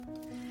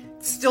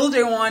Still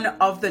day one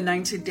of the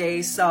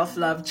 90-day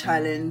self-love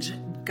challenge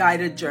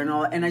guided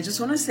journal. And I just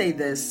want to say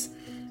this.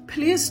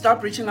 Please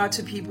stop reaching out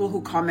to people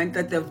who comment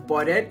that they've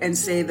bought it and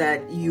say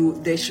that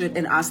they should,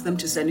 and ask them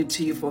to send it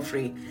to you for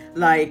free.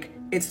 Like,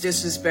 it's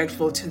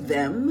disrespectful to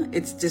them.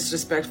 It's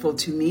disrespectful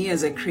to me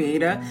as a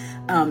creator.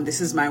 This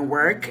is my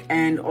work.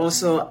 And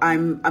also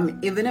I'm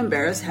even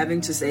embarrassed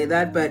having to say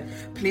that, but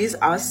please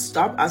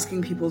stop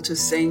asking people to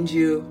send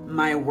you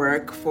my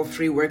work for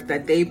free, work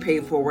that they pay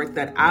for, work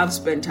that I've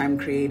spent time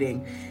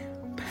creating.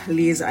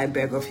 Please, I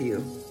beg of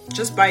you,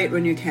 just buy it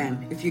when you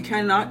can. If you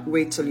cannot,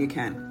 wait till you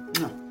can.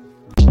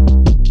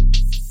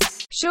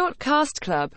 Short Cast Club